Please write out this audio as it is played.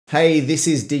Hey, this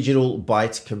is Digital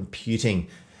Byte Computing.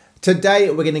 Today,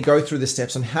 we're going to go through the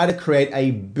steps on how to create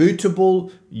a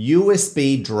bootable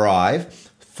USB drive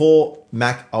for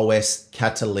macOS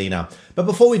Catalina. But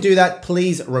before we do that,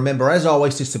 please remember, as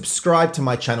always, to subscribe to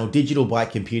my channel, Digital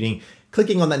Byte Computing,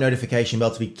 clicking on that notification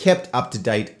bell to be kept up to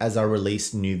date as I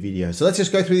release new videos. So let's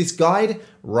just go through this guide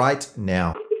right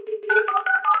now.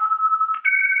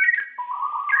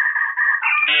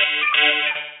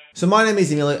 So my name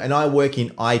is Emilio and I work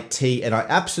in IT and I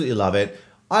absolutely love it.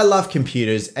 I love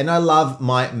computers and I love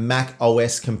my Mac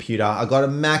OS computer. I got a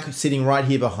Mac sitting right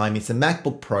here behind me. It's a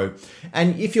MacBook Pro.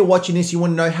 And if you're watching this, you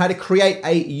want to know how to create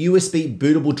a USB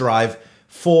bootable drive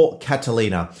for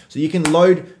Catalina. So you can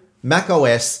load Mac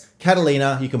OS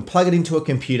Catalina, you can plug it into a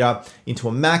computer, into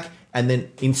a Mac, and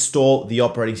then install the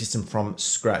operating system from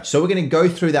scratch. So we're gonna go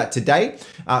through that today.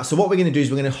 So what we're gonna do is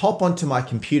we're gonna hop onto my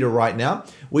computer right now.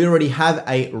 We already have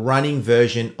a running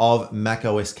version of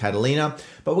macOS Catalina,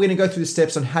 but we're gonna go through the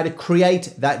steps on how to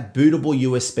create that bootable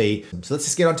USB. So let's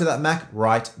just get onto that Mac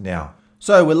right now.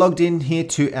 So we're logged in here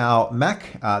to our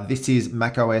Mac. This is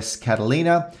macOS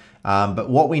Catalina, but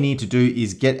what we need to do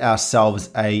is get ourselves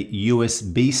a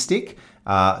USB stick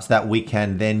so that we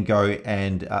can then go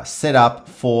and set up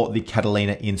for the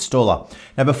Catalina installer.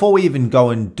 Now, before we even go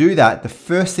and do that, the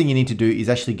first thing you need to do is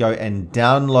actually go and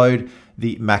download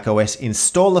the macOS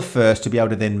installer first to be able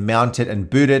to then mount it and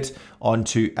boot it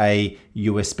onto a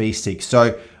USB stick.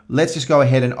 So let's just go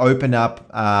ahead and open up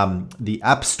the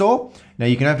App Store. Now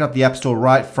you can open up the App Store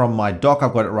right from my dock.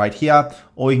 I've got it right here,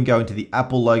 or you can go into the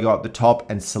Apple logo at the top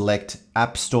and select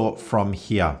App Store from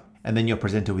here. And then you're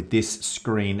presented with this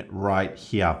screen right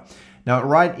here. Now,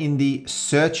 right in the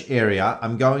search area,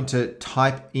 I'm going to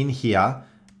type in here,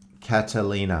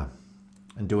 Catalina,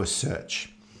 and do a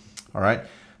search. All right.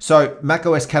 So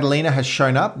macOS Catalina has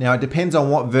shown up. Now, it depends on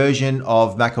what version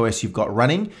of macOS you've got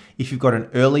running. If you've got an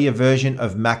earlier version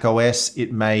of macOS,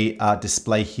 it may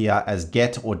display here as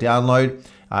get or download.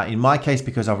 In my case,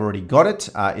 because I've already got it,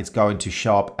 it's going to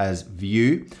show up as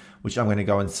view, which I'm going to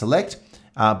go and select.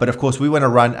 But of course, we want to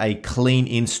run a clean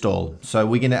install. So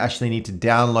we're going to actually need to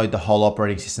download the whole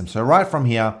operating system. So right from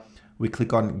here, we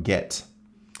click on Get.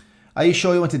 Are you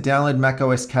sure you want to download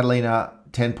macOS Catalina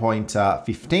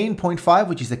 10.15.5,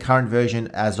 which is the current version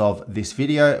as of this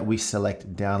video? We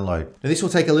select Download. Now this will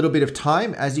take a little bit of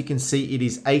time. As you can see, it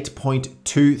is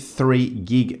 8.23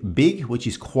 gig big, which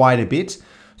is quite a bit.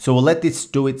 So we'll let this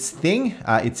do its thing.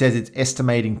 It says it's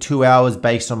estimating 2 hours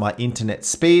based on my internet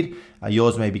speed.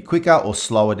 Yours may be quicker or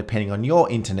slower depending on your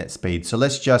internet speed. So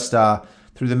let's just,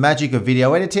 through the magic of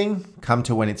video editing, come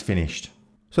to when it's finished.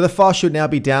 So the file should now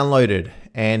be downloaded,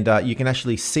 and you can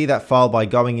actually see that file by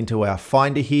going into our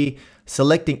Finder here,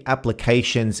 selecting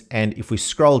Applications, and if we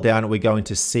scroll down, we're going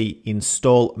to see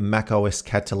Install macOS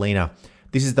Catalina.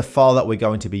 This is the file that we're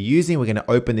going to be using. We're going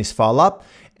to open this file up,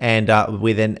 and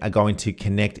we then are going to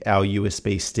connect our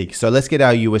USB stick. So let's get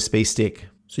our USB stick.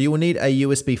 So you will need a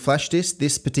USB flash disk.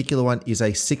 This particular one is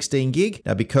a 16 gig.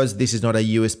 Now, because this is not a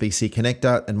USB-C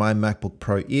connector and my MacBook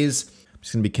Pro is, I'm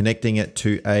just gonna be connecting it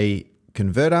to a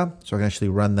converter so I can actually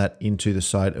run that into the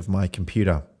side of my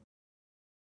computer.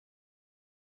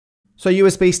 So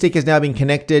USB stick has now been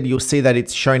connected. You'll see that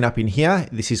it's shown up in here.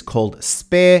 This is called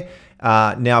spare.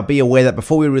 Now be aware that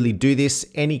before we really do this,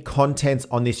 any contents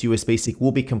on this USB stick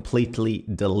will be completely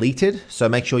deleted. So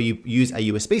make sure you use a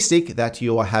USB stick that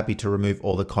you are happy to remove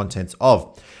all the contents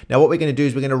of. Now what we're going to do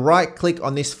is we're going to right click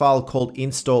on this file called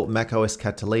Install macOS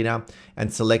Catalina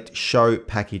and select Show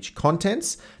Package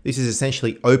Contents. This is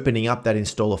essentially opening up that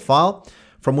installer file.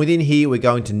 From within here, we're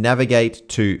going to navigate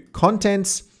to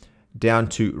Contents, down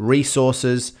to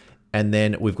Resources, and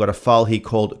then we've got a file here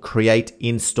called Create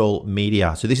Install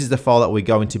Media. So this is the file that we're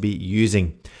going to be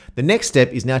using. The next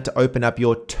step is now to open up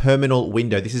your terminal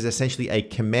window. This is essentially a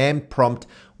command prompt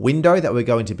window that we're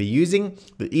going to be using.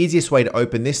 The easiest way to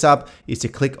open this up is to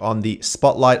click on the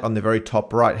spotlight on the very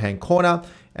top right-hand corner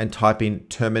and type in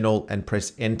terminal and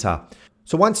press enter.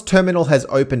 So once terminal has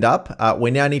opened up,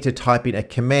 we now need to type in a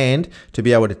command to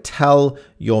be able to tell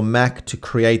your Mac to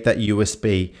create that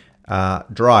USB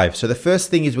drive. So the first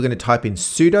thing is we're going to type in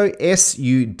sudo,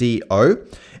 S-U-D-O,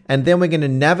 and then we're going to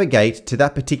navigate to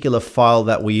that particular file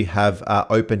that we have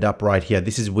opened up right here.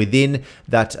 This is within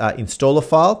that installer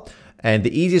file. And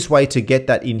the easiest way to get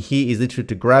that in here is literally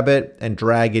to grab it and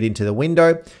drag it into the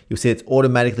window. You'll see it's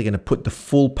automatically going to put the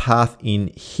full path in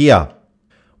here.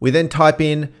 We then type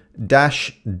in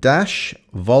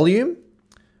 -- volume.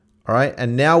 All right,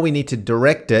 and now we need to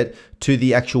direct it to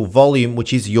the actual volume,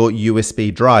 which is your USB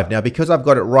drive. Now, because I've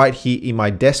got it right here in my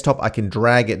desktop, I can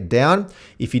drag it down.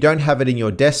 If you don't have it in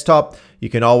your desktop, you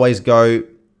can always go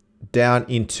down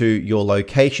into your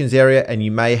locations area, and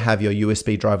you may have your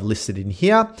USB drive listed in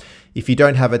here. If you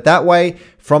don't have it that way,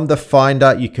 from the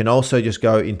Finder, you can also just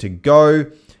go into go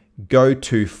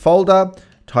to folder,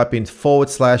 type in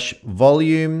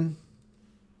 /volume,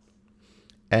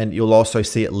 and you'll also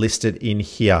see it listed in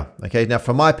here. Okay, now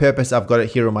for my purpose, I've got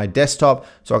it here on my desktop,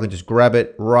 so I can just grab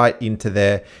it right into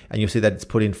there, and you'll see that it's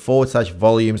put in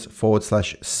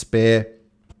 /volumes/spare.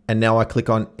 And now I click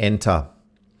on enter.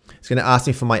 It's going to ask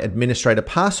me for my administrator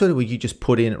password, which you just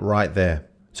put in right there.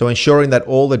 So ensuring that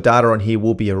all the data on here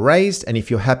will be erased. And if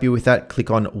you're happy with that,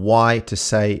 click on Y to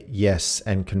say yes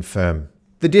and confirm.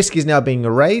 The disk is now being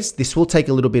erased. This will take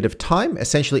a little bit of time.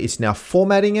 Essentially, it's now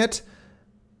formatting it.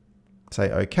 Say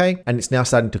okay, and it's now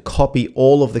starting to copy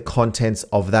all of the contents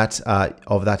of that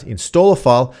installer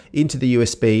file into the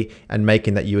USB and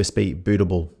making that USB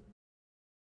bootable.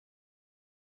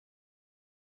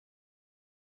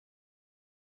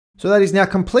 So that is now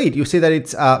complete. You'll see that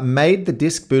it's made the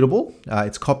disk bootable.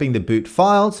 It's copying the boot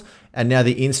files, and now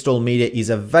the install media is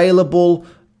available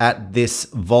at this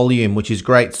volume, which is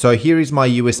great. So here is my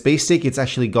USB stick. It's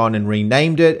actually gone and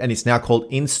renamed it, and it's now called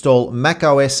Install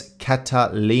macOS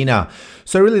Catalina.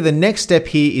 So really the next step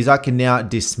here is I can now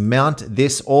dismount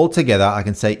this all together. I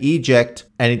can say eject,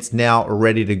 and it's now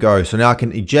ready to go. So now I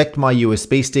can eject my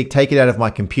USB stick, take it out of my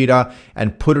computer,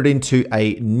 and put it into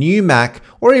a new Mac,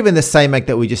 or even the same Mac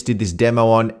that we just did this demo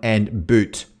on, and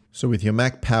boot. So with your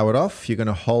Mac powered off, you're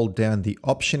gonna hold down the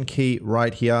Option key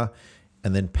right here,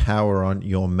 and then power on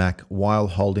your Mac while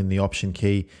holding the Option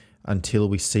key until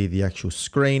we see the actual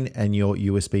screen and your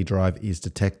USB drive is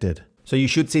detected. So you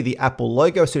should see the Apple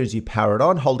logo as soon as you power it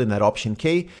on, holding that Option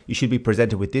key. You should be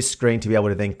presented with this screen to be able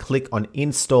to then click on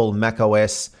Install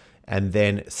macOS and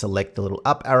then select the little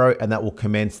up arrow, and that will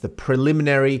commence the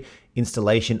preliminary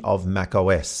installation of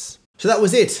macOS. So that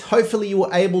was it. Hopefully you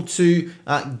were able to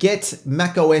get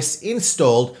macOS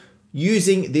installed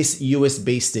using this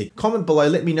USB stick. Comment below,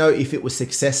 let me know if it was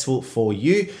successful for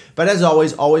you. But as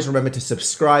always remember to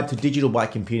subscribe to Digital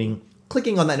Byte Computing,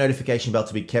 clicking on that notification bell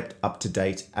to be kept up to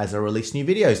date as I release new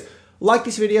videos. Like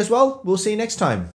this video as well. We'll see you next time.